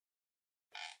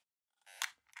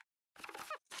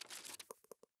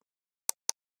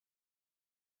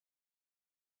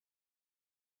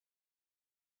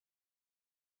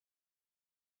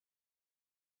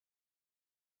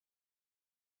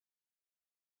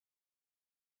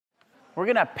we're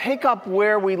going to pick up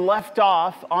where we left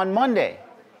off on Monday.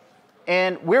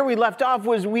 And where we left off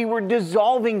was we were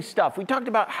dissolving stuff. We talked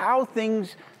about how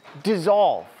things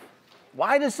dissolve.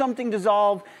 Why does something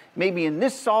dissolve? Maybe in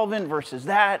this solvent versus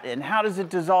that, and how does it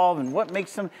dissolve, and what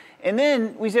makes them... And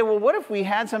then we say, well, what if we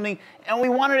had something and we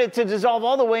wanted it to dissolve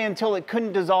all the way until it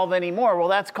couldn't dissolve anymore? Well,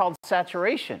 that's called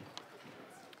saturation,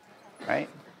 right?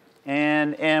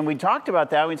 And we talked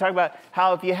about that. We talked about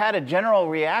how if you had a general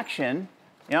reaction,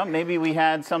 you know, maybe we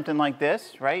had something like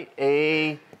this, right?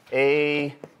 A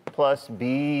plus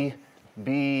B,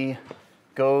 B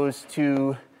goes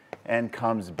to and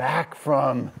comes back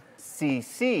from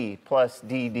CC plus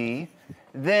DD,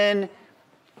 then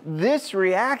this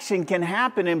reaction can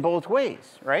happen in both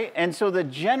ways, right? And so the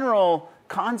general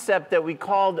concept that we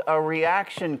called a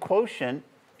reaction quotient,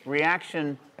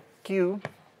 reaction Q,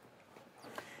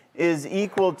 is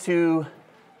equal to,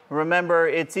 remember,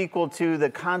 it's equal to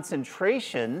the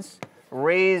concentrations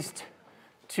raised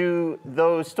to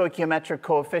those stoichiometric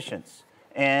coefficients.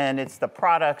 And it's the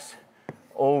products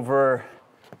over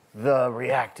the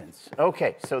reactants.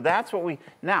 Okay, so that's what we,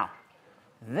 now,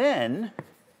 then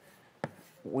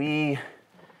we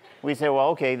say, well,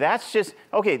 okay, that's just,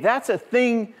 okay, that's a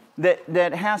thing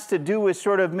that has to do with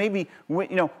sort of maybe, you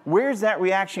know, where's that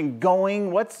reaction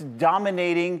going? What's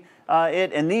dominating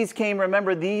it? And these came,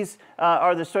 remember, these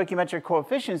are the stoichiometric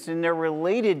coefficients, and they're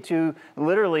related to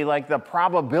literally like the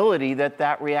probability that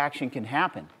that reaction can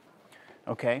happen,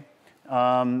 okay?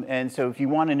 And so if you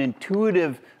want an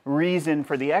intuitive reason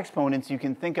for the exponents, you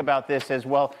can think about this as,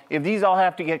 well, if these all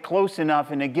have to get close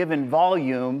enough in a given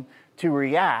volume to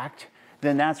react,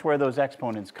 then that's where those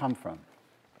exponents come from.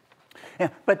 Yeah,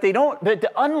 but they don't, but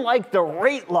unlike the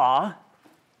rate law,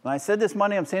 and I said this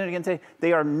Monday, I'm saying it again today,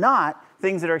 they are not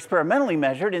things that are experimentally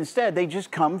measured. Instead, they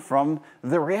just come from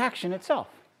the reaction itself,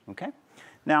 okay?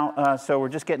 Now, so we're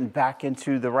just getting back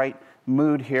into the right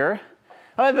mood here.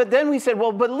 But then we said,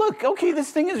 well, but look, okay,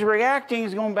 this thing is reacting,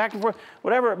 it's going back and forth,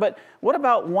 whatever, but what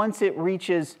about once it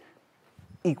reaches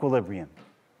equilibrium,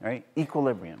 right?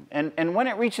 Equilibrium. And when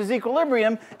it reaches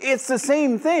equilibrium, it's the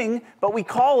same thing, but we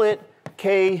call it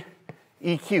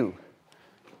KEQ,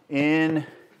 in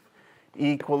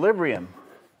equilibrium,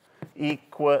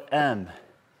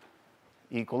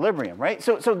 equilibrium, right?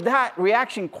 So that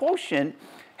reaction quotient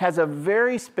has a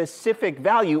very specific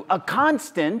value, a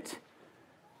constant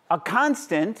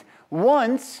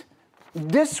once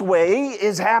this way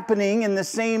is happening in the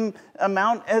same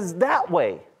amount as that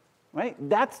way, right?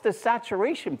 That's the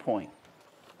saturation point.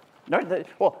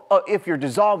 Well, if you're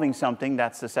dissolving something,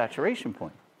 that's the saturation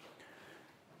point.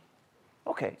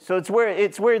 Okay, so it's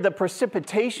where the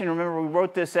precipitation, remember we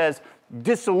wrote this as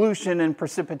dissolution and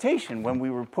precipitation when we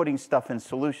were putting stuff in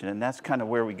solution, and that's kind of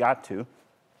where we got to.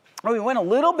 We went a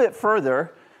little bit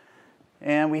further,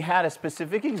 and we had a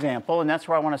specific example, and that's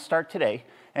where I want to start today,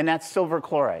 and that's silver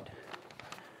chloride.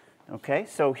 Okay,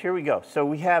 so here we go. So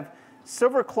we have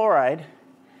silver chloride,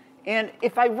 and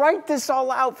if I write this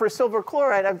all out for silver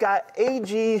chloride, I've got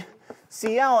AgCl,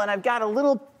 and I've got a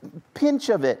little pinch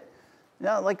of it, you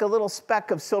know, like a little speck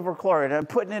of silver chloride, and I'm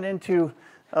putting it into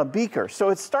a beaker. So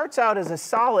it starts out as a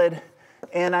solid,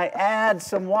 and I add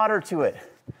some water to it,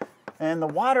 and the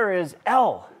water is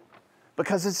L,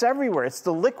 because it's everywhere. It's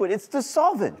the liquid. It's the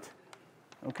solvent,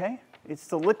 okay? It's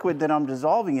the liquid that I'm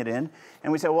dissolving it in.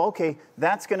 And we say, well, okay,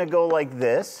 that's going to go like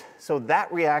this. So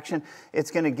that reaction, it's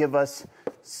going to give us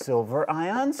silver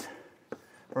ions.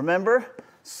 Remember,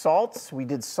 salts. We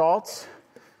did salts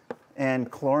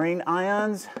and chlorine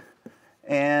ions.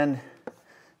 And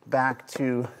back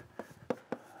to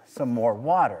some more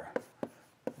water,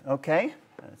 okay?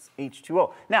 That's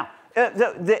H2O. Now,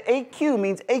 the AQ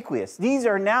means aqueous. These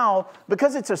are now,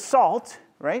 because it's a salt,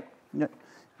 right?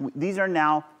 These are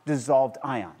now dissolved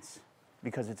ions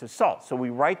because it's a salt. So we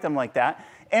write them like that.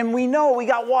 And we know we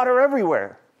got water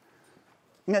everywhere.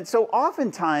 And so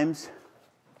oftentimes,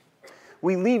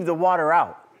 we leave the water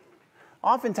out.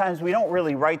 Oftentimes, we don't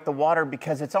really write the water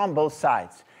because it's on both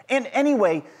sides. And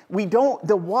anyway, we don't,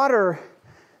 the water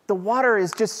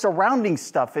is just surrounding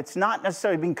stuff. It's not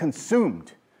necessarily being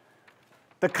consumed.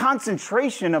 The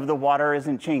concentration of the water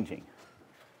isn't changing.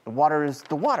 The water is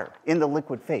the water in the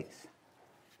liquid phase.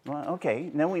 Well, okay,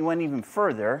 and then we went even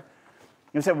further.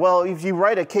 You said, well, if you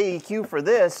write a KEQ for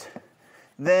this,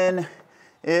 then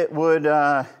it would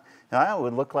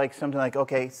look like something like,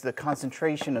 okay, it's the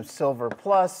concentration of silver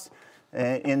plus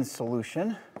in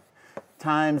solution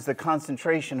times the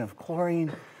concentration of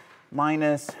chlorine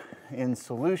minus in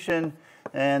solution,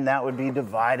 and that would be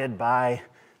divided by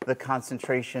the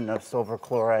concentration of silver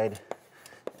chloride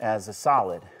as a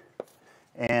solid.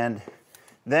 And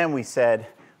then we said,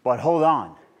 but hold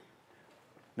on.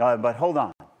 But hold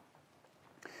on.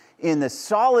 In the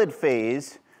solid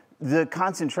phase, the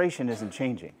concentration isn't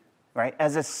changing, right?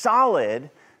 As a solid,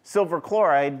 silver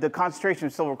chloride, the concentration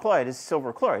of silver chloride is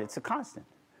silver chloride. It's a constant.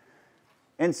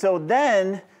 And so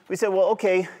then we said, well,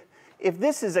 okay, if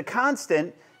this is a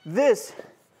constant, this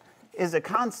is a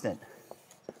constant.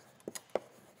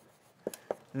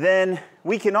 Then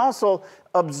we can also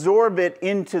absorb it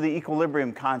into the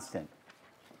equilibrium constant.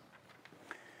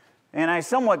 And I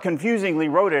somewhat confusingly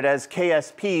wrote it as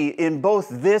KSP in both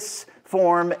this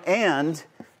form and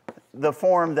the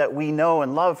form that we know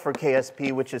and love for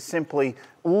KSP, which is simply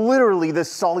literally the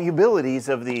solubilities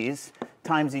of these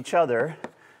times each other,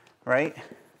 right?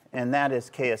 And that is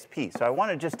KSP. So I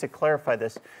wanted just to clarify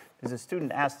this, because a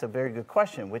student asked a very good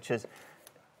question, which is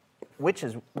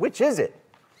it?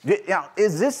 Now,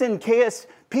 is this in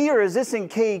KSP or is this in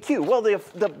KEQ? Well,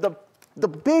 the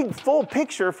big full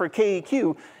picture for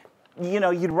KEQ, you know,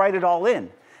 you'd write it all in.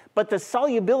 But the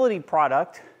solubility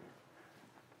product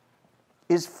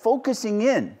is focusing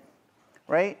in,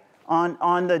 right,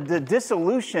 on the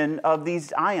dissolution of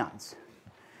these ions.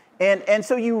 And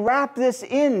so you wrap this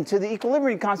into the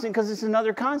equilibrium constant because it's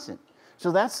another constant.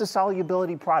 So that's the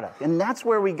solubility product. And that's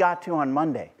where we got to on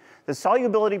Monday. The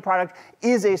solubility product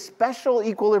is a special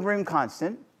equilibrium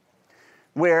constant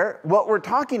where what we're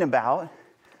talking about,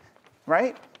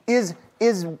 right, is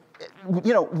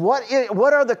you know,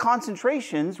 what are the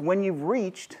concentrations when you've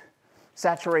reached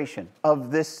saturation of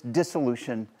this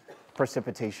dissolution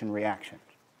precipitation reaction,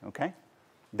 okay?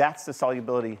 That's the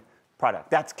solubility product.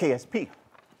 That's KSP.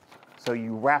 So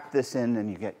you wrap this in and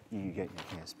you get your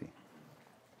KSP.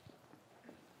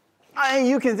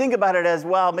 You can think about it as,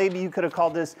 well, maybe you could have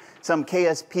called this some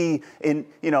KSP in,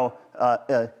 you know,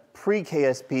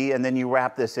 pre-KSP, and then you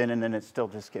wrap this in, and then it's still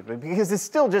just given, because it's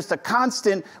still just a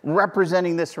constant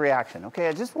representing this reaction. Okay,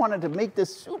 I just wanted to make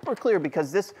this super clear,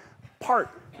 because this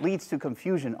part leads to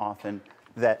confusion often,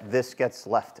 that this gets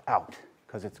left out,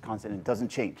 because it's constant and it doesn't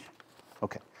change.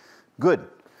 Okay, good.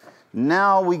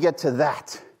 Now we get to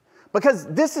that, because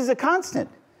this is a constant.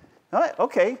 All right,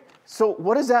 okay, so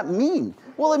what does that mean?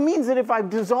 Well, it means that if I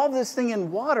dissolve this thing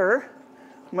in water,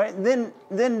 right, then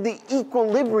the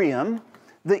equilibrium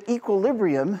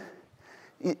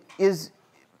is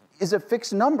a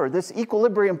fixed number. This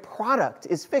equilibrium product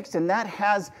is fixed, and that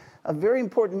has a very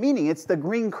important meaning. It's the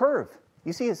green curve.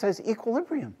 You see, it says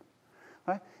equilibrium,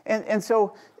 right? And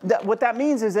so what that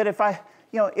means is that if I'm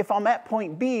at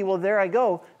point B, well, there I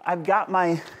go. I've got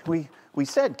my, we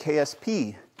said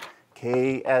KSP.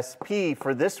 KSP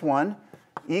for this one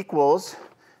equals,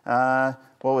 what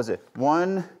was it?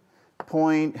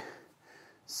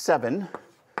 1.7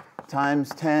 times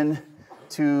 10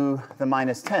 to the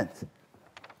minus 10th.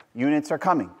 Units are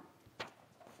coming.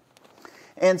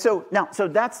 And so now, so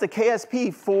that's the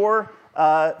KSP for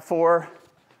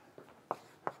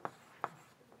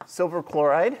silver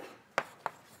chloride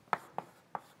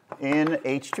in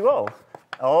H2O.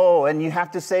 Oh, and you have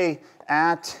to say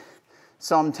at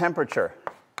some temperature.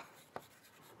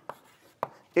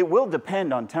 It will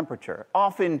depend on temperature.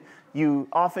 You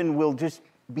often will just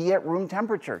be at room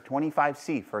temperature, 25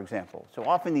 C, for example. So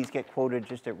often these get quoted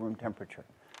just at room temperature,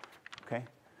 okay?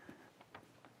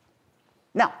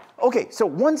 Now, okay, so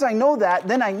once I know that,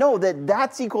 then I know that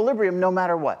that's equilibrium no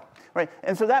matter what, right?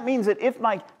 And so that means that if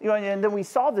my, you know, and then we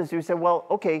solved this, we said, well,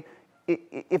 okay,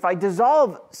 if I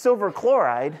dissolve silver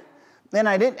chloride, then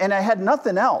and I had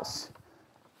nothing else,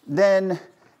 then,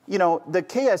 you know, the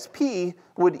KSP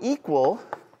would equal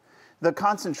the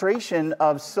concentration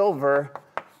of silver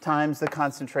times the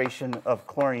concentration of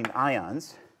chlorine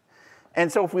ions.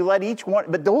 And so if we let each one,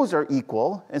 but those are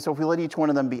equal, and so if we let each one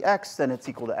of them be x, then it's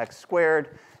equal to x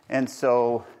squared. And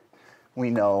so we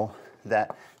know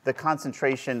that the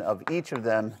concentration of each of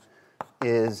them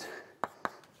is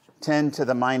 10 to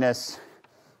the minus,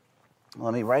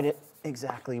 let me write it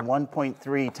exactly,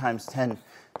 1.3 times 10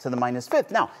 to the minus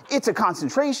fifth. Now, it's a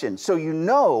concentration, so you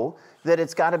know that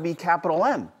it's got to be capital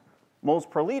M, moles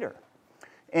per liter.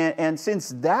 And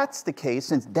since that's the case,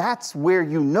 since that's where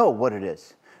you know what it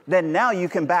is, then now you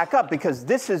can back up, because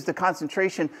this is the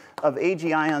concentration of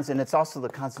Ag ions and it's also the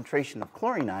concentration of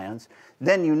chlorine ions,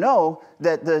 then you know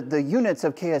that the units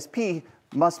of KSP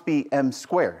must be M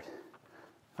squared,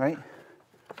 right?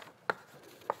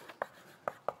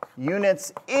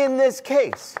 Units in this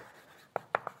case.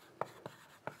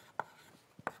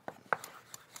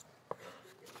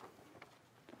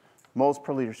 Moles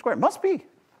per liter squared. Must be,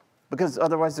 because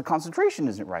otherwise the concentration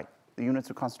isn't right. The units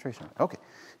of concentration. Okay.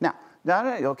 Now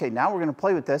we're going to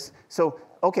play with this. So,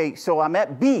 okay, so I'm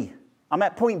at B. I'm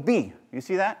at point B. You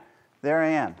see that? There I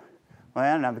am.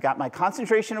 And I've got my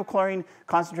concentration of chlorine,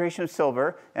 concentration of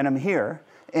silver, and I'm here.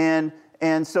 And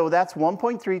so that's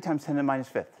 1.3 times 10 to the minus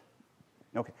fifth.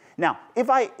 Okay. Now, if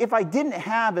I didn't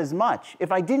have as much,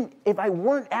 if I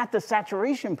weren't at the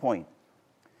saturation point,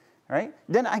 right,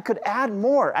 then I could add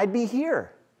more. I'd be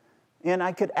here. And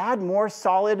I could add more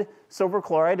solid silver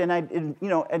chloride, and and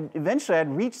eventually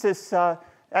I'd reach this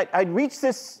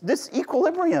this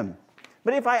equilibrium.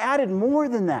 But if I added more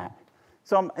than that,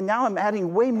 so now I'm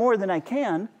adding way more than I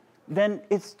can, then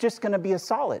it's just going to be a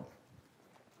solid.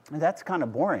 And that's kind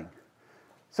of boring.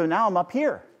 So now I'm up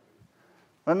here.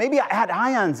 Well, maybe I add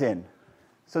ions in.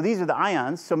 So these are the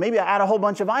ions. So maybe I add a whole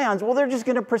bunch of ions. Well, they're just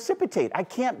going to precipitate. I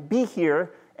can't be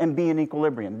here and be in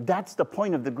equilibrium. That's the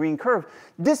point of the green curve.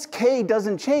 This K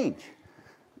doesn't change.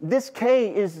 This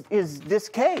K is this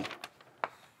K.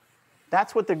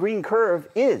 That's what the green curve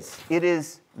is. It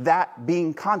is that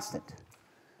being constant.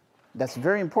 That's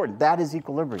very important. That is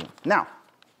equilibrium. Now,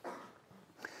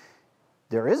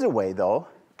 there is a way, though,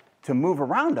 to move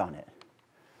around on it.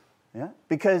 Yeah?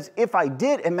 Because if I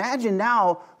did, imagine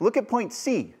now, look at point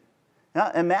C.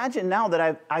 Now, imagine now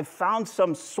that I've found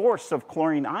some source of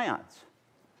chlorine ions.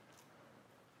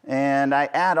 And I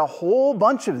add a whole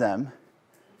bunch of them,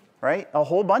 right? A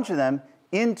whole bunch of them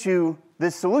into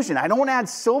this solution. I don't add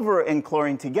silver and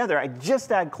chlorine together. I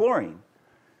just add chlorine.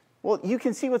 Well, you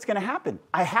can see what's going to happen.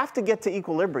 I have to get to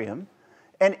equilibrium.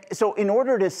 And so in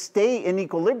order to stay in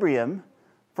equilibrium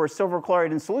for silver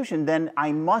chloride in solution, then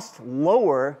I must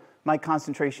lower my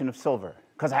concentration of silver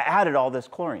because I added all this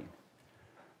chlorine.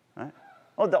 Right?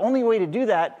 Well, the only way to do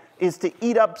that is to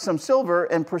eat up some silver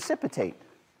and precipitate.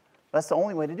 That's the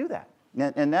only way to do that.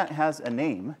 And that has a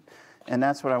name, and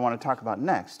that's what I want to talk about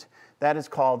next. That is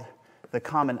called the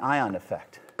common ion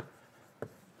effect.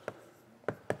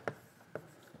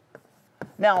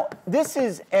 Now, this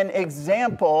is an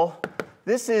example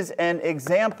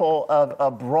of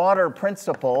a broader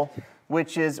principle,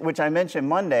 which I mentioned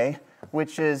Monday,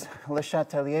 which is Le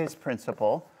Chatelier's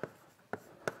principle.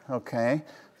 Okay.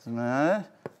 And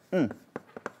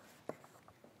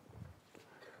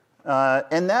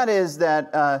that is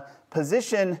that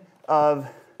position of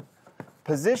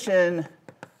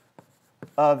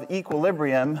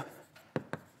equilibrium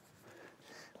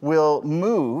will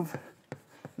move.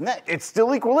 It's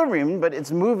still equilibrium, but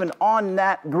it's moving on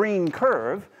that green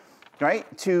curve, right,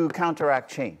 to counteract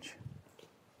change.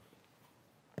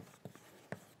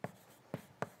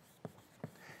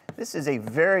 This is a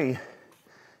very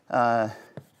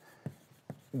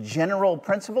general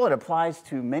principle. It applies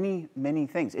to many, many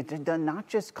things. It does not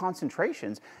just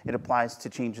concentrations. It applies to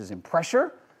changes in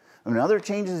pressure and other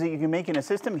changes that you can make in a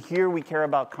system. Here we care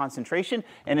about concentration.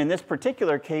 And in this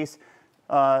particular case,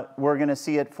 we're going to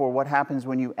see it for what happens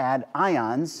when you add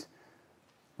ions,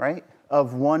 right,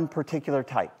 of one particular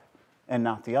type and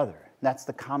not the other. That's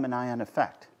the common ion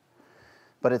effect.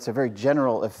 But it's a very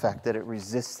general effect that it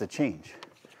resists the change.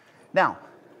 Now,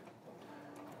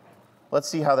 let's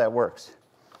see how that works.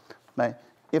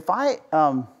 If I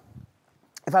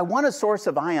want a source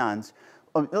of ions,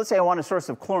 let's say I want a source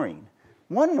of chlorine,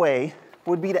 one way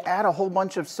would be to add a whole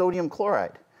bunch of sodium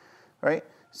chloride, right?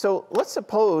 So let's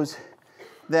suppose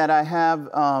that I have,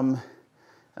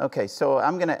 okay, so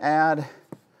I'm going to add,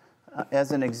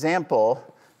 as an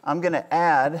example, I'm going to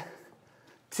add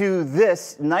to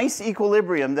this nice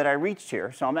equilibrium that I reached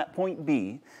here. So I'm at point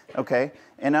B, okay,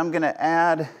 and I'm going to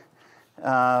add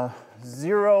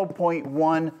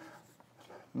 0.1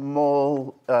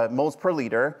 moles per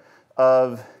liter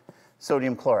of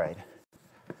sodium chloride.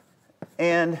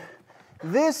 And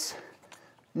this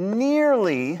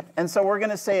nearly, and so we're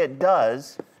going to say it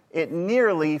does, it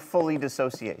nearly fully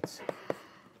dissociates.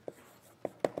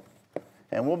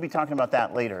 And we'll be talking about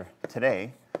that later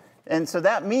today. And so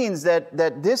that means that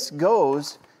this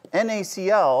goes,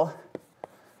 NaCl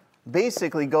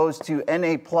basically goes to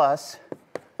Na plus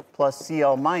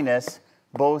Cl minus,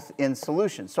 both in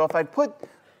solution. So if I put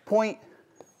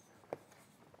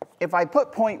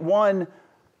 0.1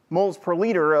 moles per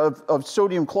liter of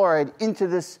sodium chloride into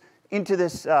this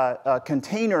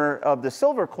container of the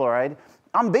silver chloride,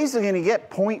 I'm basically going to get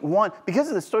 0.1, because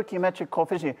of the stoichiometric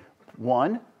coefficient,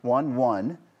 1, 1,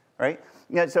 1, right?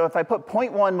 Yeah, so if I put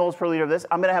 0.1 moles per liter of this,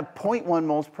 I'm going to have 0.1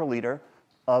 moles per liter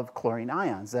of chlorine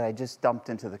ions that I just dumped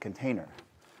into the container.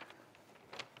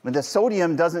 But the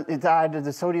sodium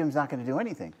the sodium's not going to do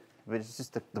anything. But it's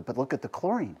just, but look at the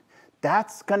chlorine.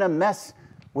 That's going to mess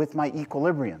with my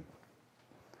equilibrium.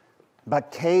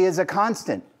 But K is a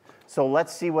constant. So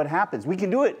let's see what happens. We can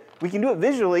do it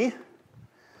visually,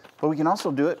 but we can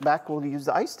also do it back, we'll use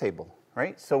the ice table,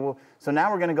 right? So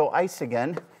now we're going to go ice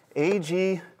again,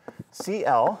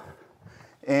 AgCl,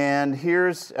 And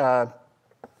here's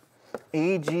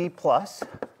Ag plus,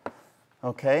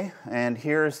 okay, and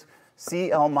here's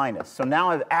Cl minus. So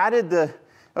now I've added the,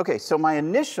 okay, so my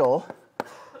initial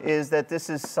is that this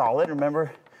is solid.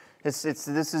 Remember, this is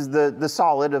the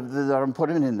solid that I'm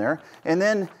putting in there. And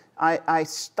then I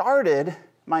started,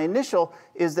 my initial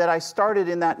is that I started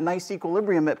in that nice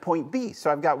equilibrium at point B. So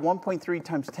I've got 1.3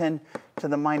 times 10 to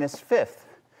the minus fifth.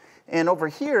 And over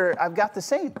here, I've got the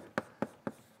same.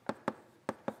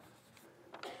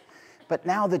 But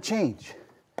now the change.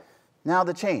 Now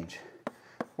the change.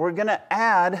 We're going to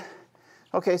add,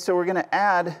 okay, so we're going to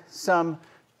add some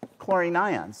chlorine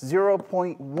ions,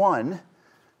 0.1.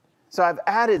 So I've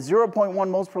added 0.1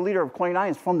 moles per liter of chlorine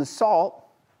ions from the salt,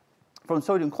 from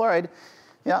sodium chloride.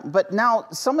 Yeah, but now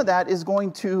some of that is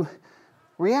going to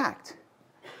react.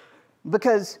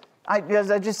 Because,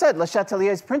 as I just said, Le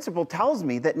Chatelier's principle tells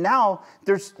me that now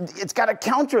it's got to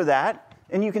counter that,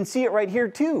 and you can see it right here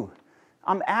too.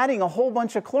 I'm adding a whole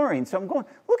bunch of chlorine. So I'm going,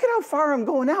 look at how far I'm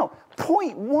going out.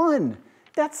 0.1.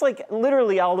 That's like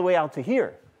literally all the way out to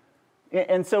here.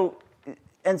 And so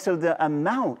the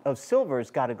amount of silver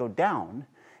has got to go down.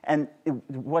 And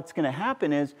what's going to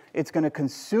happen is it's going to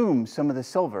consume some of the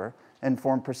silver and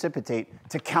form precipitate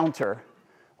to counter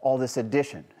all this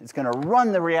addition. It's going to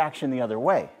run the reaction the other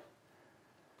way.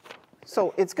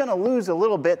 So it's going to lose a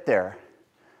little bit there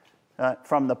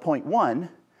from the 0.1.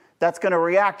 That's going to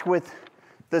react with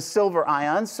the silver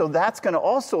ions, so that's going to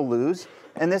also lose,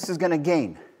 and this is going to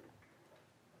gain.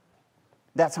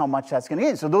 That's how much that's going to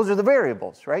gain. So those are the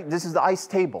variables, right? This is the ice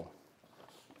table.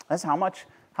 That's how much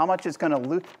it's going to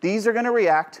lose. These are going to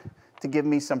react to give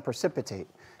me some precipitate.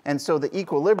 And so the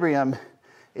equilibrium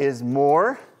is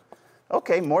more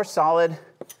solid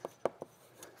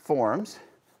forms.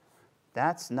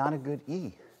 That's not a good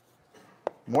E.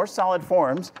 More solid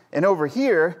forms. And over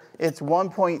here, it's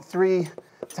 1.3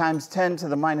 times 10 to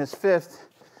the minus fifth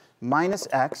minus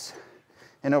x.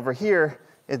 And over here,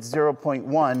 it's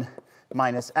 0.1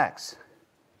 minus x.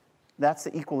 That's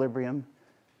the equilibrium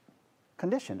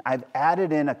condition. I've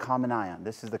added in a common ion.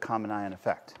 This is the common ion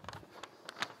effect.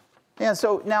 And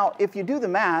so now, if you do the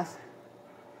math,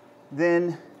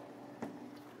 then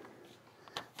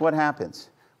what happens?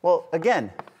 Well,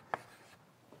 again,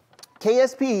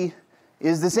 KSP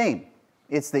is the same.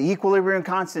 It's the equilibrium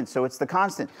constant, so it's the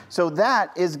constant. So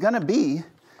that is going to be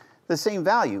the same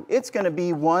value. It's going to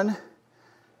be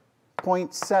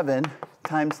 1.7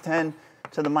 times 10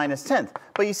 to the minus 10th.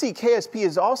 But you see, KSP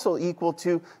is also equal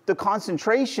to the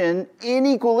concentration in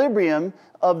equilibrium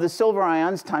of the silver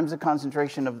ions times the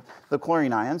concentration of the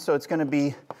chlorine ions. So it's going to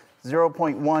be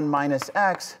 0.1 minus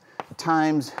x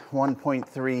times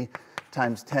 1.3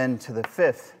 times 10 to the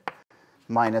fifth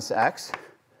minus x.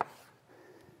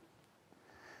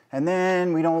 And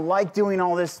then we don't like doing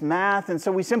all this math, and so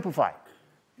we simplify.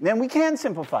 Then we can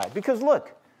simplify, because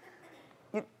look,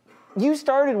 you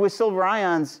started with silver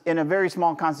ions in a very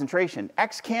small concentration.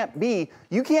 X can't be,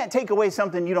 you can't take away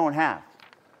something you don't have.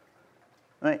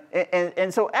 Right?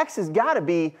 And so X has got to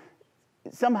be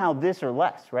somehow this or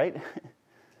less, right?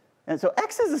 And so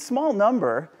X is a small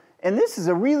number, and this is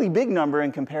a really big number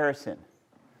in comparison.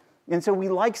 And so we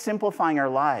like simplifying our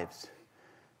lives,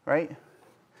 right?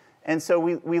 And so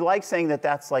we like saying that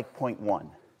that's like 0.1.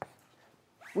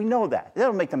 We know that.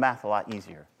 That'll make the math a lot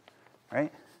easier,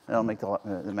 right? That'll make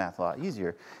the math a lot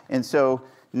easier. And so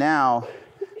now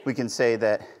we can say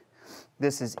that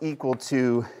this is equal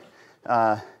to,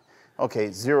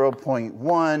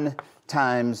 0.1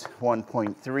 times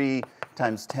 1.3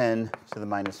 times 10 to the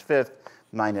minus fifth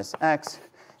minus x.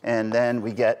 And then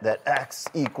we get that x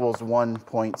equals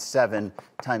 1.7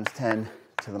 times 10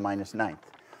 to the minus ninth.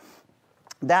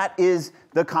 That is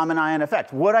the common ion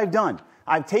effect. What I've done,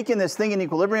 I've taken this thing in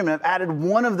equilibrium and I've added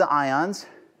one of the ions,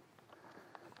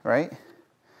 right?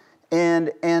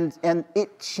 And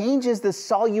it changes the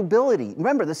solubility.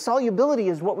 Remember, the solubility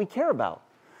is what we care about.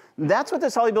 That's what the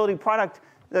solubility product,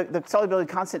 the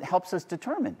solubility constant helps us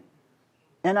determine.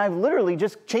 And I've literally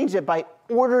just changed it by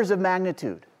orders of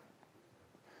magnitude,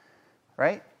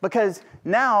 right? Because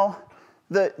now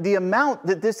the amount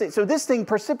that so this thing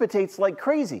precipitates like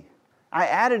crazy. I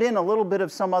added in a little bit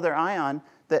of some other ion,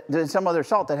 some other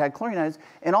salt that had chlorine ions,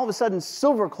 and all of a sudden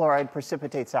silver chloride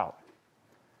precipitates out.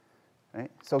 Right?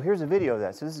 So here's a video of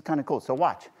that. So this is kind of cool. So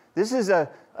watch. This is an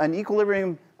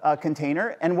equilibrium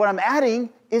container, and what I'm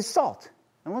adding is salt.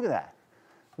 And look at that.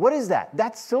 What is that?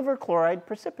 That's silver chloride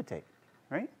precipitate,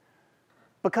 right?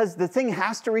 Because the thing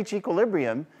has to reach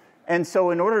equilibrium, and so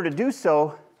in order to do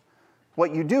so,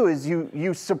 what you do is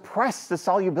you suppress the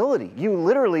solubility. You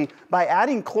literally, by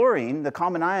adding chlorine, the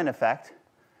common ion effect,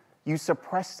 you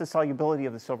suppress the solubility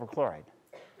of the silver chloride.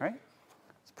 right?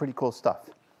 It's pretty cool stuff.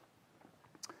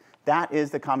 That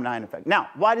is the common ion effect. Now,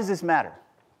 why does this matter?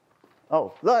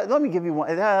 Oh, let me give you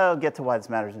one. I'll get to why this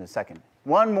matters in a second.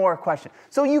 One more question.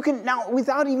 So you can, now,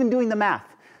 without even doing the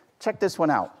math, check this one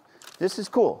out. This is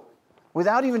cool.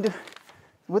 Without even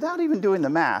doing the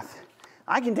math,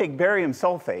 I can take barium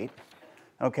sulfate,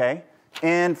 okay,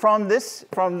 and from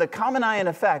the common ion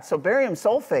effect, so barium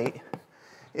sulfate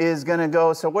is going to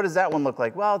go, so what does that one look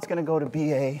like? Well, it's going to go to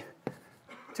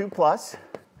Ba2 plus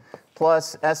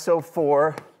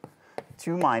SO4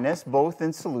 2 minus, both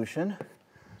in solution.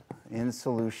 In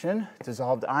solution,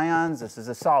 dissolved ions, this is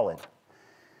a solid.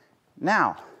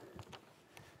 Now,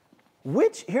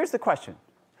 here's the question.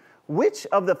 Which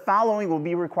of the following will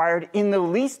be required in the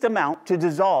least amount to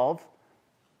dissolve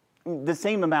the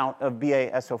same amount of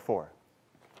BaSO4?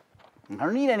 I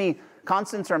don't need any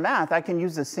constants or math. I can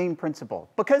use the same principle.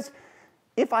 Because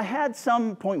if I had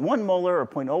some 0.1 molar or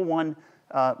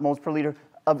 0.01 moles per liter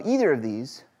of either of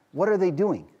these, what are they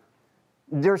doing?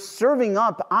 They're serving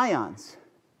up ions.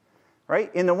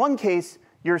 Right? In the one case,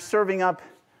 you're serving up,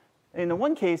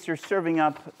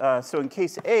 so in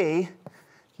case A,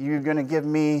 you're going to give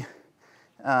me,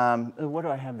 what do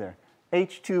I have there?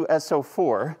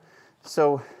 H2SO4.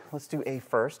 So let's do A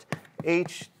first.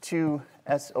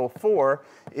 H2SO4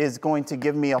 is going to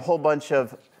give me a whole bunch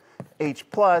of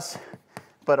H plus,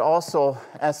 but also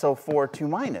SO4 2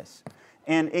 minus.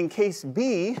 And in case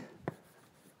B,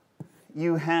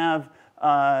 you have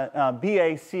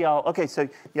BaCl, okay, so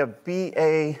you have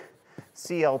BaCl2,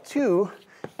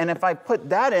 and if I put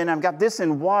that in, I've got this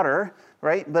in water,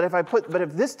 right? But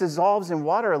if this dissolves in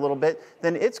water a little bit,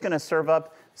 then it's going to serve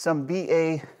up some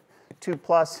Ba2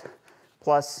 plus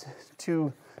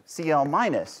 2Cl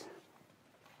minus.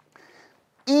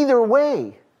 Either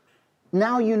way,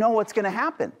 now you know what's going to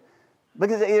happen.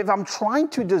 Because if I'm trying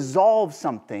to dissolve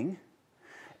something,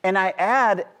 and I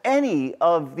add any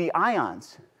of the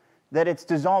ions that it's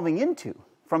dissolving into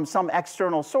from some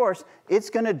external source, it's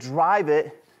going to drive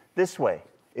it this way.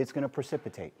 It's going to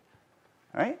precipitate,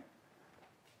 right?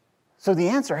 So the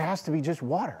answer has to be just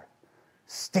water.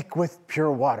 Stick with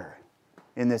pure water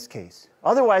in this case.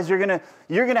 Otherwise, you're going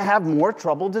to have more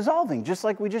trouble dissolving, just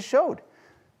like we just showed.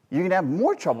 You're going to have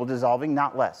more trouble dissolving,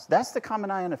 not less. That's the common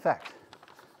ion effect,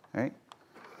 right?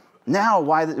 Now,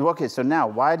 why does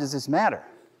this matter?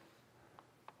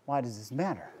 Why does this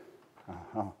matter?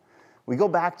 We go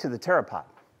back to the pteropod.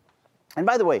 And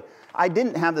by the way, I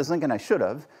didn't have this link, and I should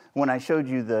have, when I showed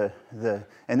you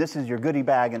and this is your goodie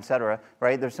bag, et cetera,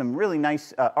 right? There's some really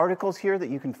nice articles here that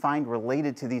you can find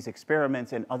related to these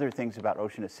experiments and other things about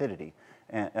ocean acidity,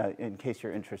 in case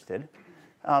you're interested.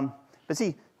 But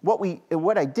see,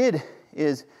 what I did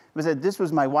was that this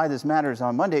was my Why This Matters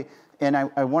on Monday, and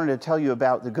I wanted to tell you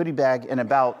about the goodie bag and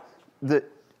about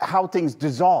how things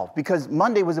dissolve, because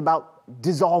Monday was about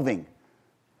dissolving,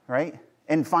 right?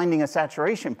 And finding a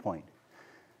saturation point.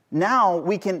 Now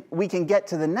we can get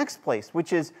to the next place,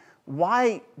 which is,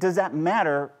 why does that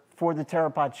matter for the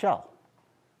pteropod shell?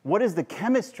 What is the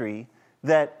chemistry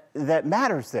that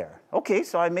matters there? Okay,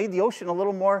 so I made the ocean a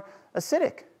little more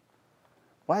acidic.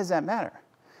 Why does that matter?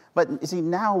 But you see,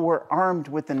 now we're armed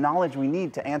with the knowledge we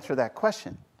need to answer that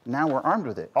question. Now we're armed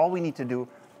with it. All we need to do,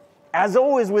 as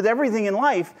always with everything in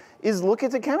life, is look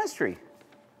at the chemistry.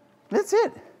 That's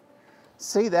it.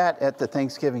 Say that at the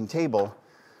Thanksgiving table,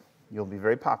 you'll be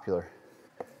very popular.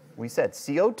 We said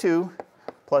CO2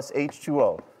 plus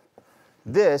H2O.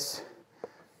 This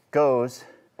goes,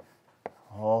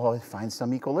 find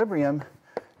some equilibrium,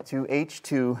 to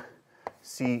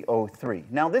H2CO3.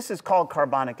 Now this is called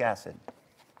carbonic acid.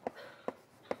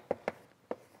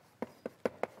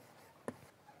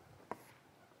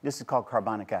 This is called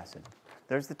carbonic acid.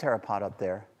 There's the pteropod up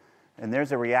there. And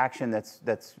there's a reaction that's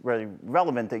really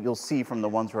relevant that you'll see from the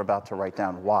ones we're about to write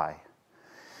down. Why?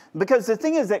 Because the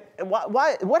thing is that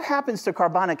what happens to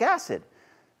carbonic acid?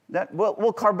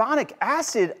 Well, carbonic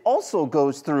acid also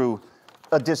goes through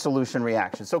a dissolution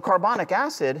reaction. So carbonic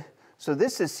acid, so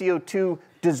this is CO2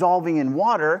 dissolving in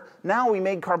water. Now we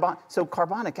made so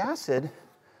carbonic acid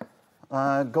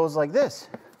goes like this.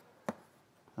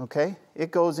 Okay?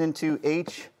 It goes into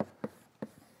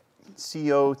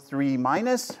HCO3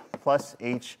 minus plus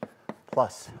H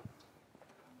plus.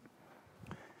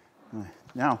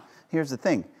 Now, here's the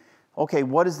thing. Okay,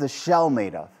 what is the shell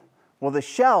made of? Well, the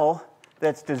shell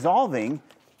that's dissolving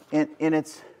in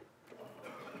its,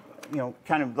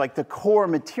 kind of like the core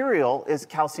material is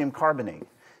calcium carbonate.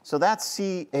 So that's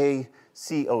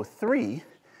CaCO3.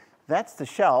 That's the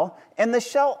shell. And the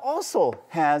shell also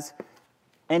has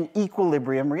an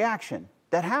equilibrium reaction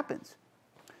that happens.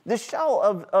 The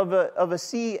shell of a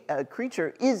sea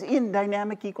creature is in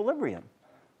dynamic equilibrium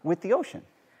with the ocean.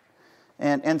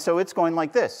 And so it's going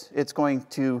like this. It's going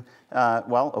to,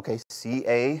 well, okay,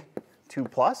 Ca2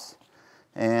 plus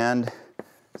and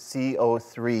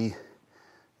CO3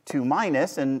 2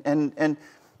 minus. And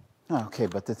okay,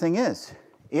 but the thing is,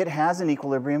 it has an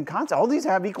equilibrium constant. All these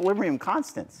have equilibrium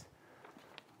constants.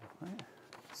 Right?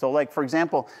 So like, for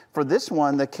example, for this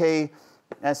one, the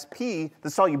KSP, the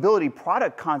solubility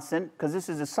product constant, because this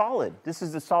is a solid. This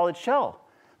is the solid shell.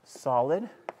 Solid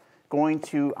going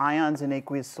to ions in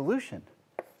aqueous solution.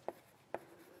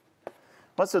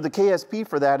 Well, so the KSP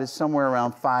for that is somewhere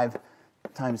around 5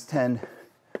 times 10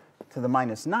 to the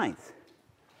minus 9th.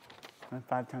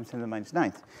 5 times 10 to the minus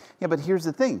 9th. Yeah, but here's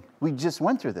the thing. We just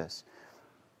went through this.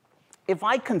 If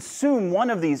I consume one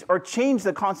of these or change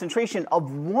the concentration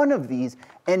of one of these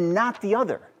and not the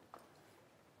other,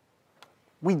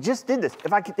 we just did this.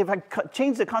 If I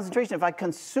change the concentration, if I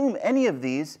consume any of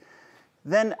these,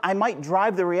 then I might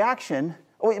drive the reaction,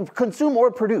 or consume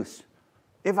or produce.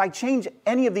 If I change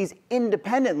any of these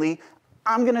independently,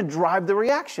 I'm going to drive the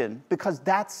reaction because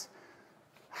that's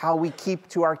how we keep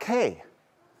to our K.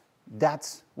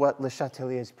 That's what Le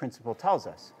Chatelier's principle tells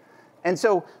us. And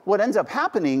so what ends up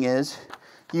happening is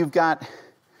you've got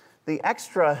the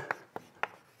extra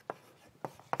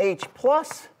H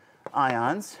plus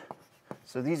ions.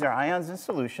 So these are ions in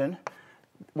solution.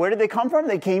 Where did they come from?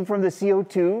 They came from the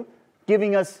CO2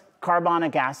 giving us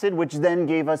carbonic acid, which then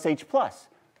gave us H plus.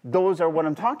 Those are what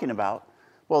I'm talking about.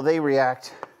 Well, they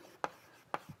react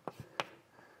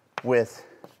with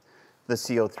the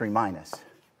CO3 minus.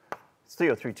 It's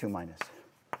CO3 2 minus.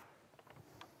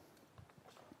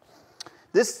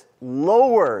 This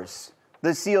lowers the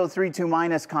CO3 2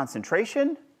 minus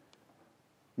concentration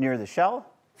near the shell,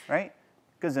 right?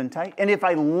 Gesundheit. And if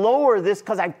I lower this,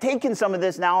 because I've taken some of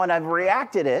this now and I've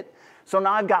reacted it, so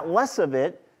now I've got less of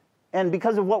it, and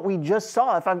because of what we just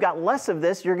saw, if I've got less of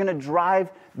this, you're going to drive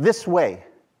this way,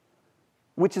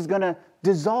 which is going to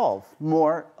dissolve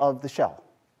more of the shell,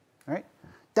 right?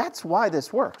 That's why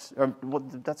this works, or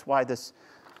that's why this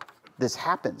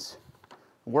happens.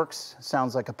 Works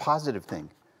sounds like a positive thing,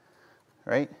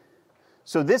 right?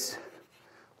 So this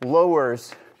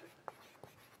lowers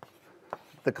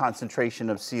the concentration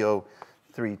of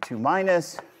CO3 2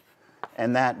 minus,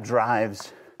 and that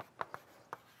drives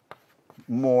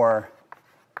more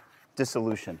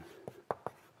dissolution.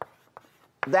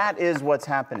 That is what's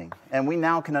happening, and we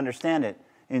now can understand it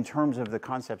in terms of the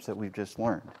concepts that we've just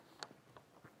learned.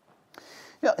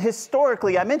 You know,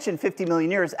 historically, I mentioned 50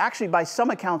 million years. Actually, by some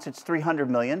accounts, it's 300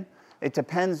 million. It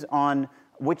depends on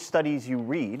which studies you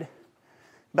read.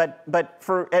 But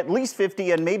for at least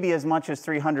 50 and maybe as much as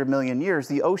 300 million years,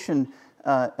 the ocean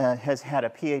has had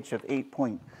a pH of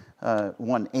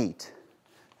 8.18.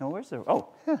 Now, where's the, oh,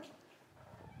 yeah,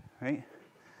 right?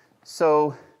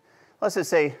 So let's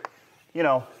just say, you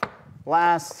know,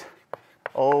 last,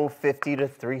 50 to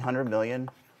 300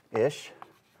 million-ish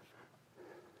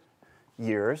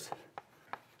years,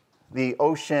 the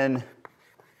ocean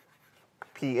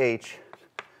pH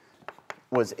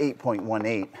was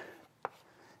 8.18.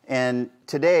 And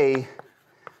today,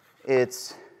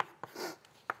 it's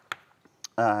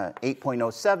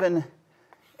 8.07,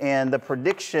 and the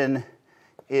prediction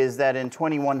is that in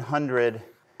 2100,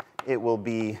 it will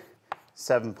be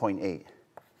 7.8.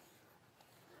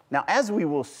 Now, as we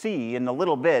will see in a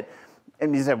little bit,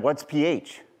 and you said, what's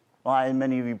pH? Well,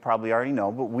 many of you probably already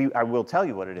know, but I will tell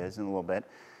you what it is in a little bit.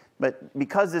 But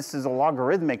because this is a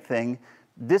logarithmic thing,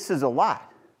 this is a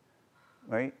lot,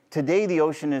 right? Today, the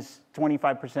ocean is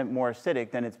 25% more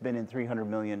acidic than it's been in 300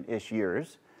 million-ish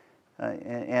years.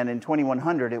 And in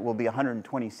 2100, it will be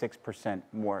 126%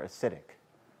 more acidic.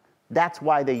 That's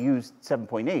why they used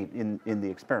 7.8 in the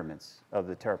experiments of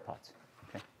the pteropods.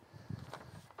 Okay.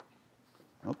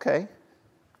 Okay.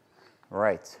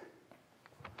 Right.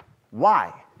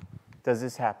 Why does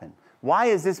this happen? Why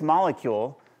is this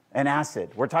molecule an acid?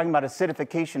 We're talking about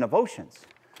acidification of oceans.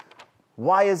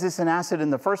 Why is this an acid in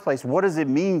the first place? What does it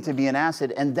mean to be an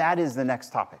acid? And that is the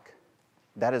next topic.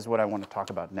 That is what I want to talk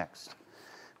about next.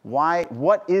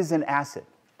 What is an acid?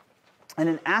 And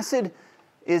an acid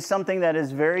is something that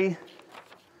is very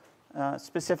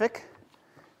specific.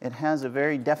 It has a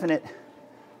very definite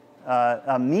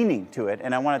meaning to it,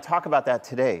 and I want to talk about that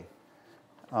today.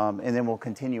 And then we'll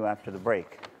continue after the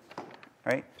break.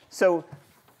 Right? So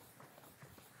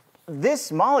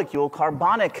this molecule,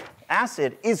 carbonic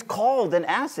acid, is called an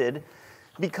acid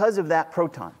because of that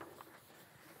proton.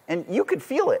 And you could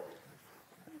feel it.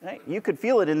 Right? You could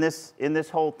feel it in this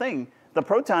whole thing. The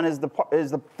proton is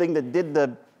the thing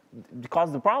that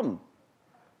caused the problem,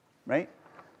 right?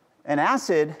 an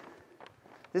acid,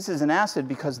 this is an acid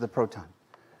because of the proton.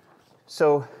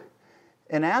 So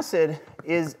an acid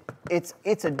is,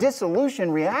 it's a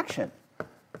dissolution reaction.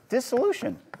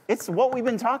 Dissolution. It's what we've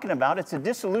been talking about. It's a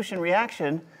dissolution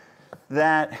reaction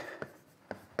that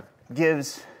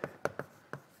gives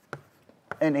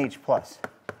an H plus.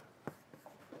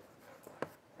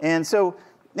 And so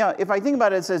now if I think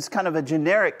about it as kind of a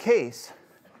generic case,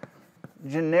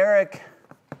 generic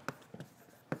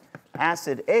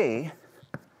acid A,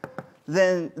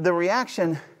 then the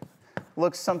reaction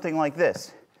looks something like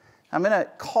this. I'm going to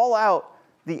call out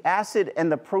the acid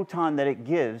and the proton that it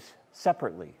gives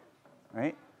separately,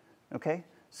 right? Okay?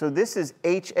 So this is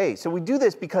HA. So we do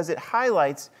this because it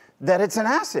highlights that it's an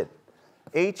acid.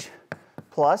 H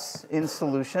plus in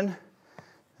solution,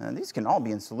 and these can all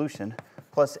be in solution,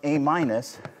 plus A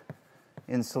minus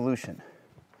in solution,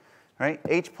 right?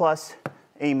 H plus,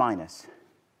 A minus.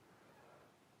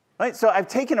 Right? So I've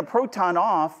taken a proton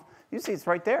off. You see it's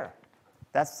right there.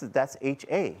 That's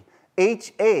HA.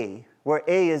 HA, where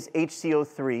A is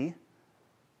HCO3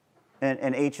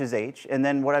 and H is H. And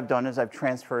then what I've done is I've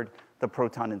transferred the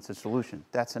proton into solution.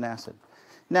 That's an acid.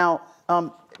 Now,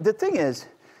 the thing is,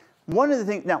 one of the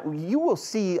things, now you will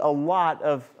see a lot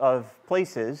of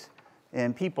places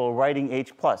and people writing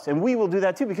H plus. And we will do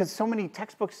that too because so many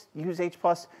textbooks use H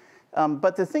plus.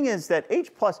 But the thing is that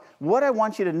H plus, what I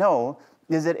want you to know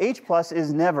is that H plus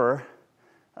is never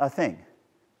a thing.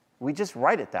 We just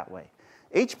write it that way.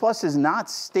 H plus is not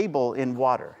stable in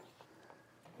water.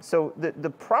 So the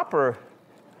proper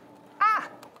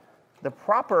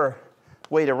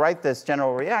way to write this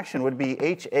general reaction would be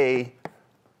HA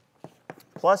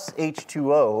plus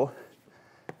H2O,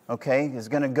 okay, is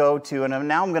going to go to, and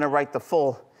now I'm going to write the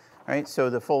full, right? So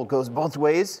the full goes both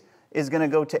ways, is going to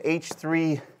go to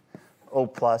H3O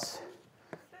plus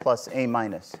A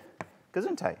minus.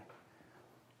 Gesundheit.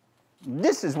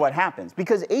 This is what happens,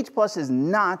 because H plus is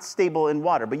not stable in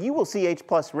water, but you will see H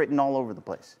plus written all over the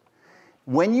place.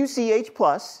 When you see H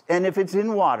plus, and if it's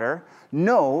in water,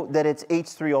 know that it's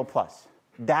H3O plus.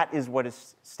 That is what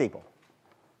is stable,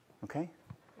 okay?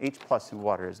 H plus in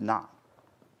water is not.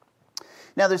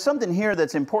 Now there's something here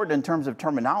that's important in terms of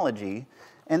terminology,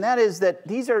 and that is that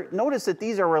these are, notice that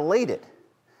these are related,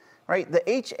 right? The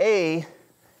HA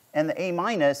and the A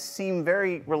minus seem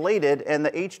very related, and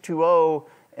the H2O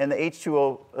and the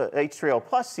H3O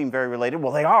plus seem very related.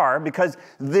 Well, they are, because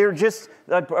they're just,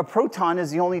 a proton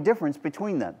is the only difference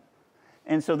between them.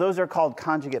 And so those are called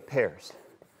conjugate pairs.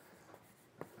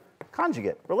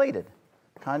 Conjugate, related,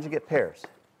 conjugate pairs.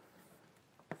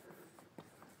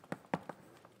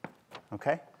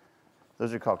 Okay?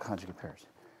 Those are called conjugate pairs.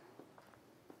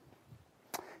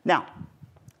 Now,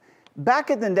 back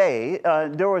in the day,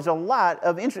 there was a lot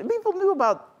of interest. People knew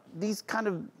about these kind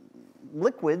of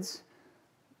liquids,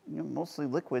 mostly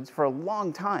liquids, for a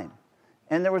long time.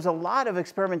 And there was a lot of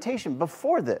experimentation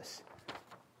before this.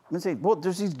 Let's say, well,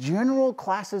 there's these general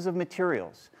classes of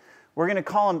materials. We're going to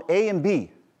call them A and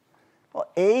B. Well,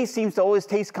 A seems to always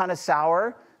taste kind of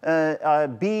sour.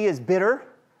 B is bitter.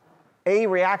 A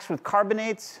reacts with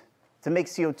carbonates to make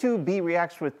CO2. B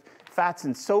reacts with fats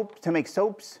and soap to make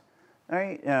soaps. All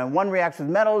right? One reacts with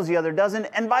metals, the other doesn't.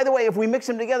 And by the way, if we mix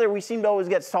them together, we seem to always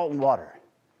get salt and water.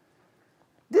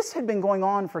 This had been going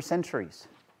on for centuries,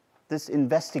 this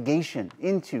investigation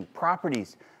into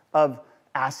properties of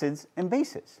acids and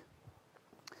bases.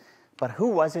 But who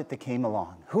was it that came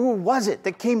along? Who was it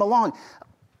that came along?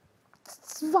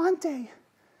 Svante.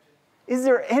 Is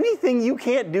there anything you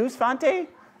can't do, Svante?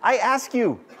 I ask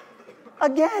you,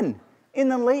 again, in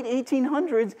the late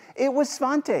 1800s, it was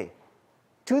Svante,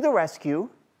 to the rescue,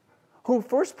 who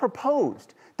first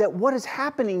proposed that what is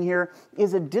happening here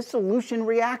is a dissolution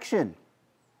reaction.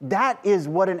 That is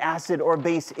what an acid or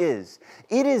base is.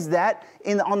 It is that,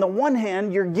 on the one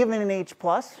hand, you're given an H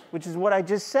plus, which is what I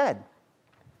just said.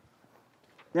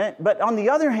 But on the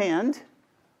other hand,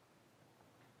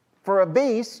 for a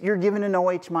base, you're given an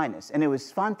OH minus. And it was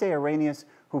Svante Arrhenius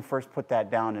who first put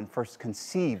that down and first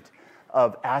conceived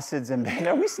of acids and bases.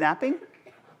 Are we snapping?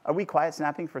 Are we quiet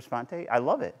snapping for Svante? I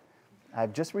love it.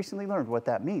 I've just recently learned what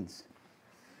that means.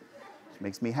 It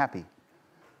makes me happy.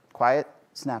 Quiet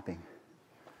snapping.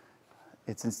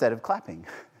 It's instead of clapping.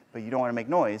 But you don't want to make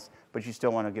noise, but you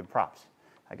still want to give props.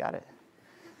 I got it.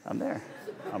 I'm there.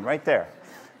 I'm right there.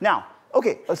 Now,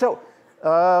 okay,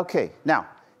 now,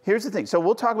 here's the thing. So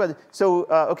we'll talk about,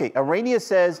 Arrhenius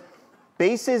says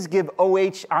bases give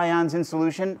OH ions in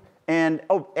solution, and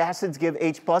acids give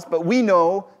H plus, but we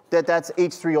know that that's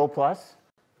H3O plus.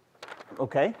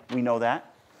 Okay, we know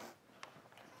that.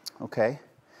 Okay.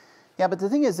 Yeah, but the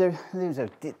thing is, there's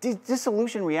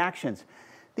dissolution reactions.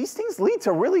 these things lead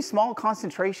to really small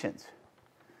concentrations.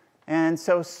 And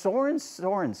so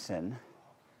Sorensen,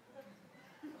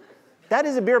 that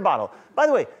is a beer bottle. By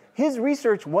the way, his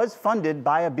research was funded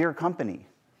by a beer company.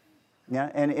 Yeah,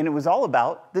 and it was all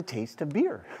about the taste of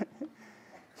beer.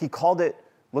 He called it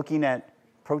looking at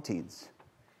proteins.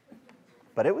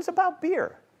 But it was about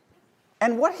beer.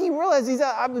 And what he realized,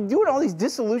 I'm doing all these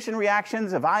dissolution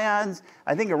reactions of ions.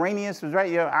 I think Arrhenius was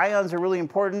right. Ions are really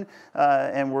important,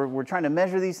 and we're trying to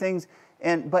measure these things.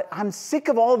 But I'm sick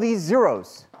of all these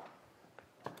zeros.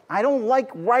 I don't like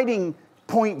writing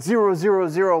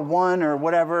 0.0001 or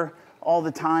whatever all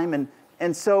the time.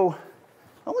 And so,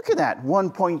 oh, look at that,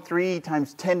 1.3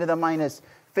 times 10 to the minus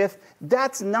fifth.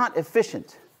 That's not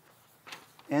efficient.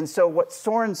 And so what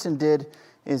Sorensen did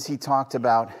is he talked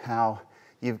about how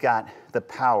you've got the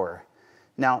power.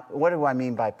 Now, what do I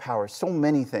mean by power? So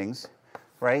many things,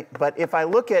 right? But if I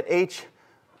look at H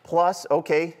plus,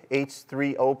 okay,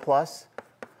 H3O plus,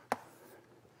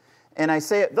 and I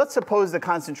say, let's suppose the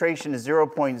concentration is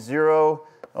 0.0,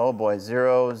 oh boy,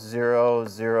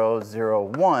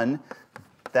 0.00001.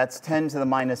 That's 10 to the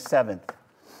minus 7th.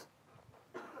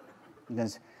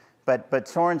 But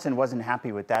Sorensen wasn't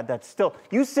happy with that. That's still,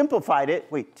 you simplified it.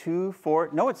 Wait, 2, 4,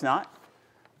 no it's not.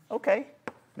 Okay,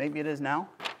 maybe it is now.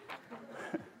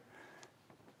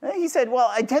 He said,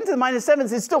 well, 10 to the minus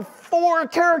 7th is still 4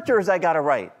 characters I got to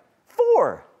write.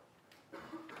 4.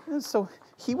 And so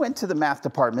he went to the math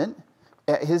department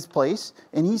at his place,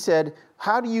 and he said,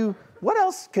 what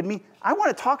else could I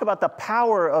want to talk about the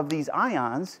power of these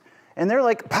ions. And they're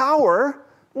like, power?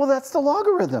 Well, that's the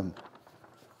logarithm.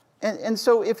 And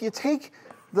so if you take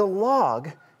the log,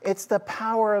 it's the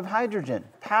power of hydrogen.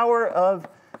 Power of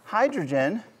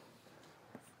hydrogen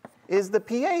is the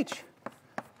pH.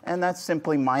 And that's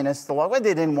simply minus the log. Well,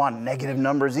 they didn't want negative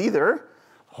numbers either.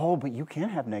 Oh, but you can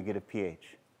have negative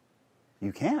pH.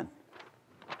 You can.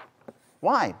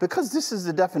 Why? Because this is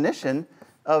the definition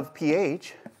of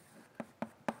pH,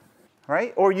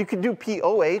 right? Or you could do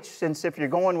pOH, since if you're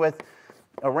going with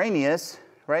Arrhenius,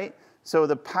 right? So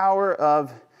the power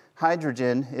of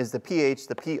hydrogen is the pH.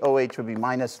 The pOH would be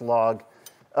minus log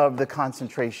of the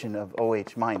concentration of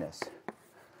OH minus.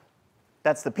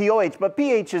 That's the pOH, but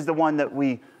pH is the one that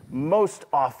we most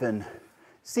often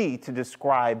see to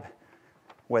describe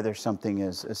whether something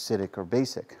is acidic or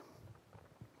basic,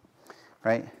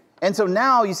 right? And so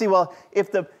now you see, well,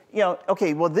 if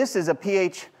okay, well, this is a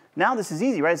pH, now this is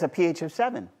easy, right? It's a pH of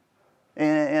 7.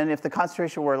 And if the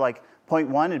concentration were like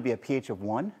 0.1, it'd be a pH of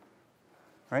 1,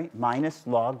 right? Minus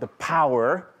log, the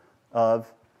power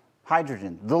of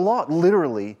hydrogen. The log,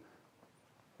 literally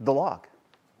the log,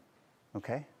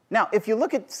 okay? Now, if you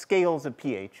look at scales of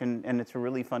pH, and it's a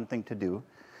really fun thing to do,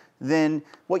 then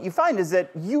what you find is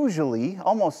that usually,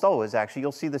 almost always actually,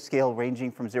 you'll see the scale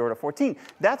ranging from 0 to 14.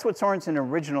 That's what Sorensen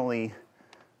originally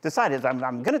decided.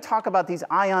 I'm going to talk about these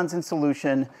ions in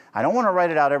solution. I don't want to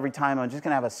write it out every time. I'm just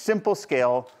going to have a simple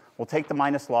scale. We'll take the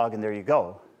minus log, and there you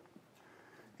go.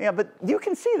 Yeah, but you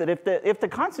can see that if the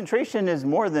concentration is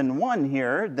more than 1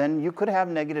 here, then you could have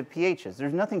negative pHs.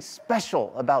 There's nothing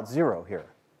special about 0 here.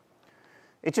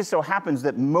 It just so happens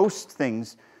that most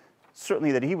things,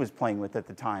 certainly that he was playing with at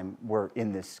the time, were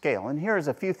in this scale. And here's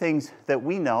a few things that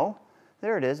we know.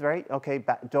 There it is, right? Okay,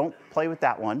 don't play with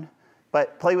that one.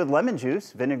 But play with lemon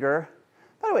juice, vinegar.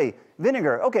 By the way,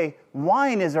 vinegar, okay,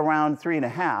 wine is around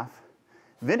 3.5.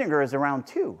 Vinegar is around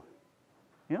 2.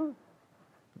 You know?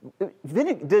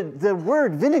 The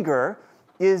word vinegar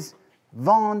is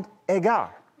vin aigre.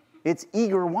 It's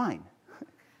eager wine.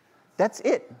 That's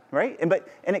it, right? And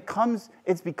it comes,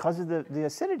 it's because of the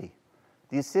acidity.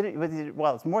 The acidity,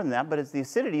 well, it's more than that, but it's the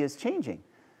acidity is changing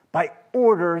by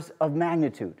orders of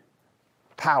magnitude.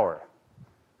 Power,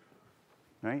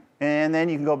 right? And then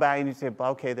you can go back and you say,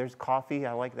 okay, there's coffee,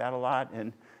 I like that a lot,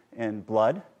 and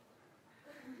blood.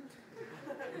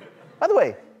 By the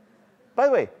way,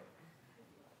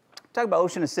 talk about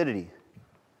ocean acidity.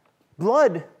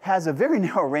 Blood has a very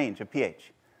narrow range of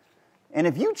pH. And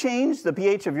if you change the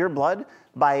pH of your blood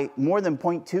by more than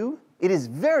 0.2, it is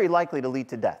very likely to lead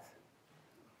to death.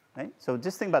 Right? So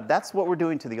just think about that's what we're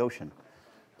doing to the ocean.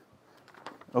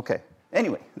 Okay.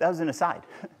 Anyway, that was an aside.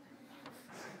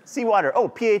 Seawater. Oh,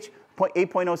 pH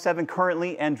 8.07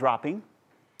 currently and dropping.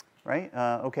 Right?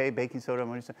 Okay, baking soda,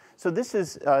 ammonia soda. So this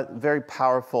is very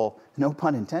powerful, no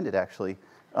pun intended, actually.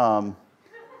 Now,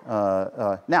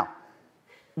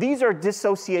 these are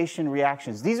dissociation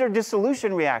reactions. These are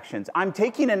dissolution reactions. I'm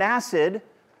taking an acid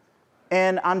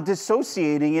and I'm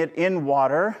dissociating it in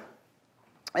water.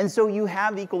 And so you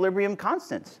have equilibrium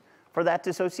constants for that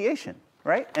dissociation,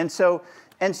 right? And so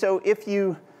if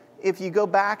you go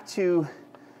back to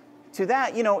to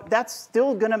that, that's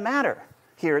still going to matter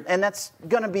here. And that's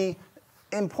going to be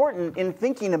important in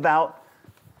thinking about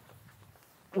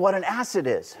what an acid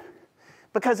is.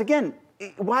 Because again,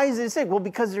 why is it acidic? Well,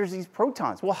 because there's these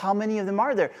protons. Well, how many of them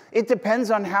are there? It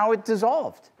depends on how it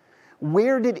dissolved.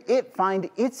 Where did it find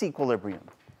its equilibrium,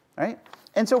 right?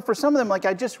 And so for some of them, like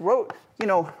I just wrote,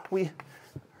 we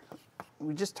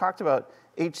just talked about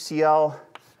HCl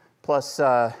plus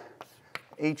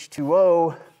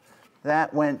H2O.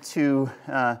 That went to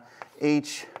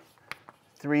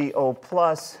H3O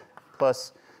plus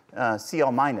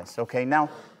Cl minus. Okay, now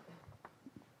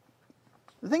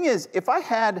the thing is, if I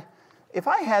had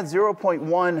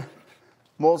 0.1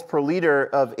 moles per liter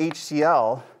of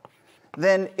HCl,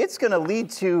 then it's going to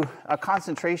lead to a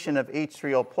concentration of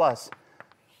H3O plus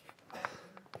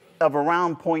of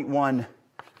around 0.1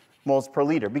 moles per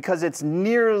liter because it's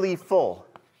nearly full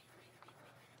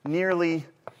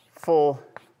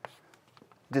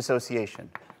dissociation.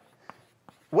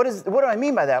 What do I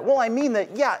mean by that? Well, I mean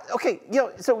that, yeah, okay,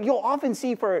 so you'll often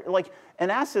see for like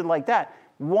an acid like that,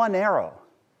 one arrow.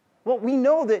 Well, we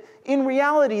know that in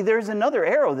reality there's another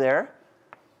arrow there.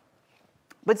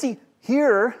 But see,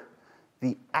 here,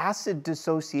 the acid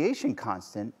dissociation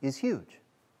constant is huge,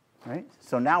 right?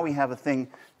 So now we have a thing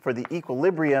for the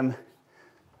equilibrium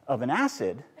of an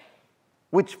acid,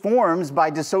 which forms by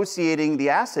dissociating the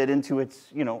acid into its,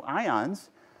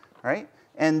 ions, right?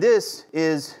 And this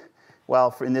is,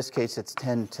 well, in this case, it's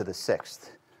 10 to the 6th.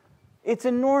 It's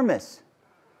enormous,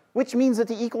 which means that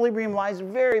the equilibrium lies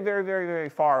very, very, very, very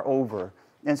far over.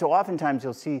 And so oftentimes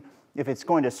you'll see if it's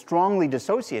going to strongly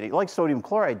dissociate it, like sodium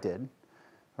chloride did,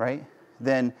 right?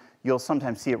 Then you'll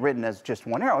sometimes see it written as just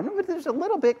one arrow. No, but there's a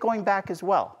little bit going back as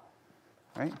well,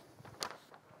 right?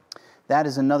 That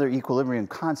is another equilibrium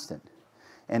constant.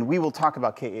 And we will talk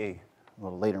about Ka a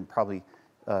little later and probably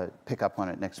pick up on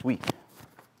it next week.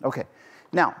 Okay,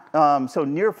 now, so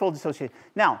near full dissociation.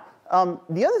 Now,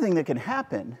 the other thing that can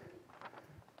happen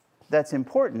that's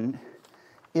important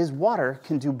is water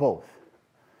can do both.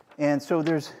 And so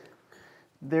there's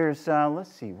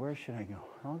let's see, where should I go?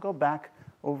 I'll go back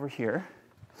over here.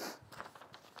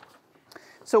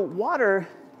 So water,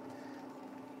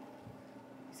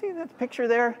 see that picture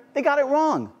there? They got it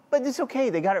wrong, but it's okay,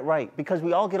 they got it right because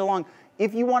we all get along.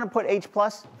 If you want to put H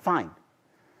plus, fine.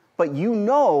 But you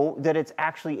know that it's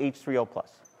actually H3O plus.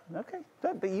 Okay,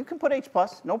 but you can put H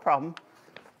plus, no problem.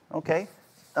 Okay,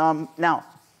 now,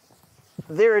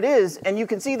 there it is, and you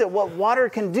can see that what water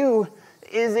can do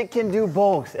is it can do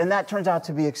both, and that turns out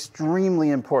to be extremely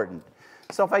important.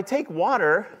 So if I take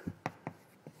water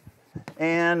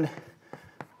and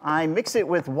I mix it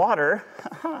with water,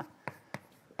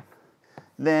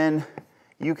 then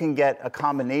you can get a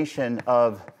combination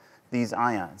of these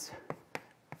ions.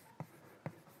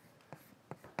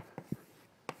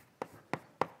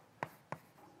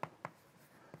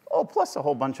 Oh, plus a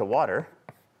whole bunch of water.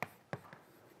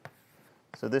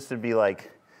 So this would be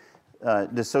like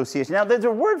dissociation. Now, there's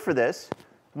a word for this.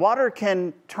 Water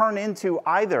can turn into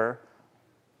either,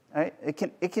 right?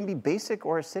 It can be basic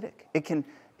or acidic.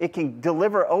 It can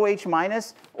deliver OH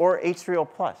minus or H3O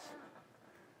plus,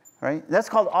 right? That's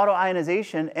called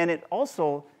autoionization, and it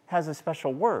also has a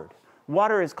special word.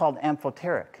 Water is called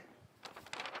amphoteric.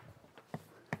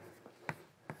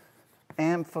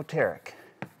 Amphoteric.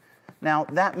 Now,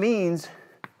 that means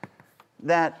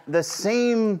that the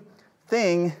same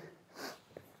thing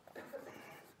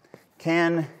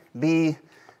can be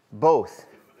both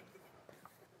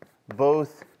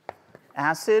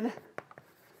acid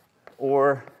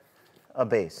or a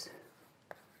base.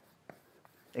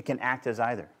 It can act as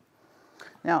either.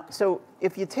 Now, so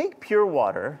if you take pure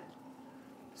water,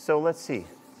 so let's see.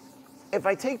 If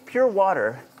I take pure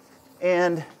water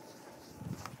and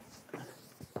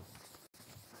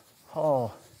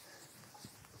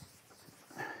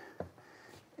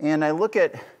and I look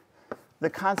at the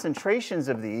concentrations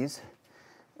of these,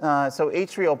 so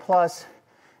H3O plus,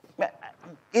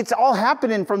 it's all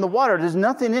happening from the water. There's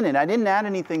nothing in it. I didn't add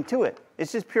anything to it.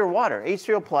 It's just pure water,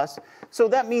 H3O plus. So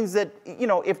that means that,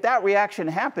 if that reaction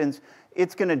happens,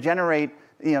 it's going to generate,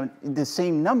 the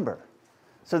same number.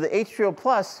 So the H3O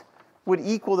plus would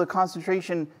equal the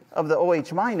concentration of the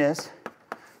OH minus,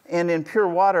 and in pure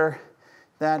water,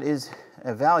 that is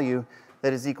a value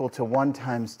that is equal to 1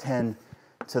 times 10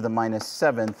 to the minus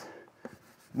 7th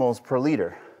moles per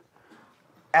liter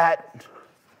at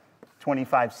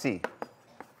 25 C,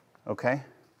 okay?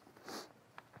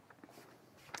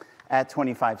 At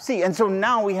 25 C. And so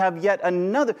now we have yet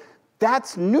another,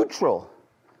 that's neutral.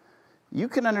 You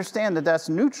can understand that that's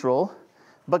neutral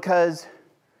because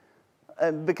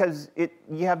because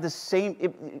you have the same,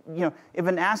 if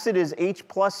an acid is H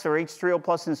plus or H3O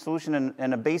plus in solution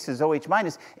and a base is OH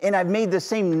minus, and I've made the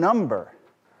same number,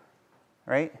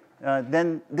 right?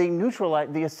 Then they neutralize,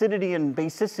 the acidity and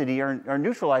basicity are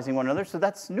neutralizing one another, so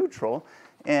that's neutral.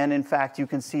 And in fact, you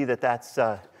can see that that's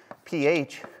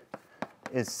pH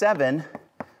is 7.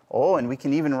 Oh, and we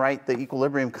can even write the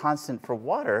equilibrium constant for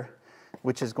water,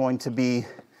 which is going to be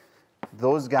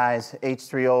those guys,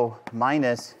 H3O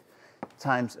minus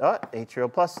times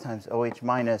H3O plus times OH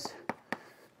minus,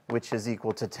 which is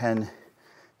equal to 10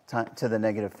 to the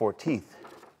negative 14th,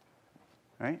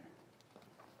 right?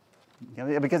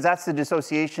 Because that's the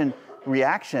dissociation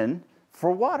reaction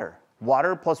for water.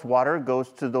 Water plus water goes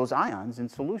to those ions in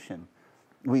solution.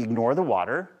 We ignore the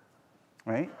water,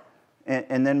 right?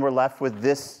 And then we're left with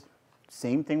this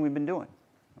same thing we've been doing,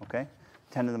 okay?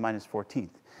 10 to the minus 14th.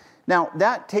 Now,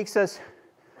 that takes us,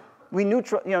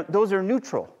 those are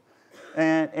neutral.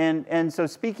 And so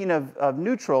speaking of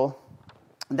neutral,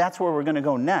 that's where we're going to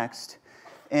go next.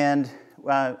 And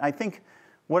I think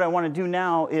what I want to do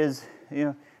now is,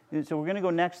 so we're going to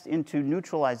go next into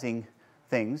neutralizing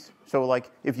things. So like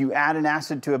if you add an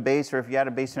acid to a base, or if you add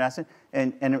a base to an acid,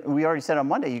 and we already said on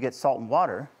Monday, you get salt and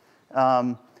water.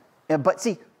 But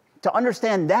see, to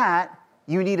understand that,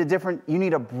 you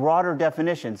need a broader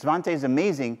definition. Svante is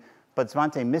amazing, but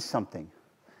Svante missed something.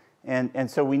 And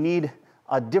so we need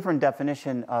a different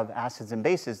definition of acids and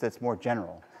bases that's more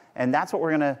general. And that's what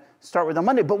we're going to start with on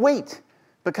Monday. But wait,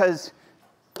 because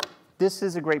this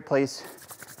is a great place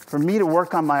for me to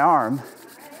work on my arm.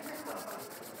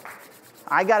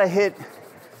 I got to hit,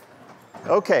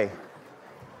 okay,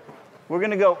 we're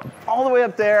going to go all the way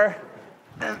up there,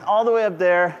 and all the way up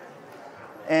there,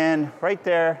 and right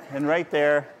there, and right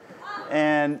there,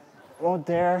 and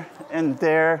there, and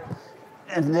there,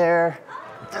 and there,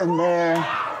 and there.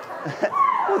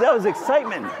 Oh, that was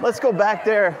excitement. Let's go back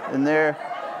there, and there.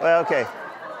 Well, okay,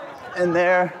 and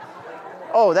there.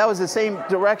 Oh, that was the same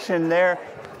direction there,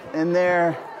 and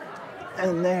there,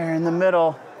 and there, in the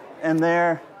middle, and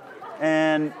there,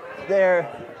 and there.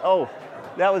 Oh,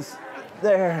 that was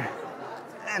there,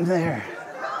 and there,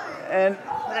 and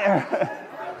there.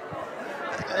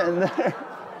 And there.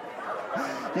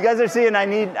 You guys are seeing I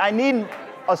need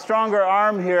a stronger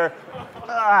arm here.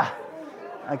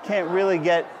 I can't really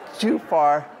get too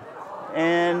far.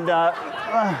 And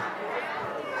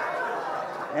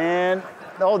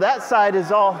oh, that side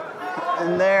is all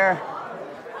and there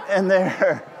and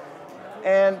there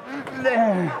and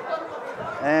there.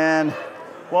 And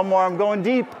one more, I'm going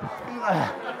deep.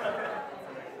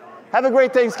 Have a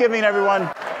great Thanksgiving,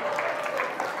 everyone.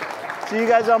 See you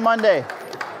guys on Monday.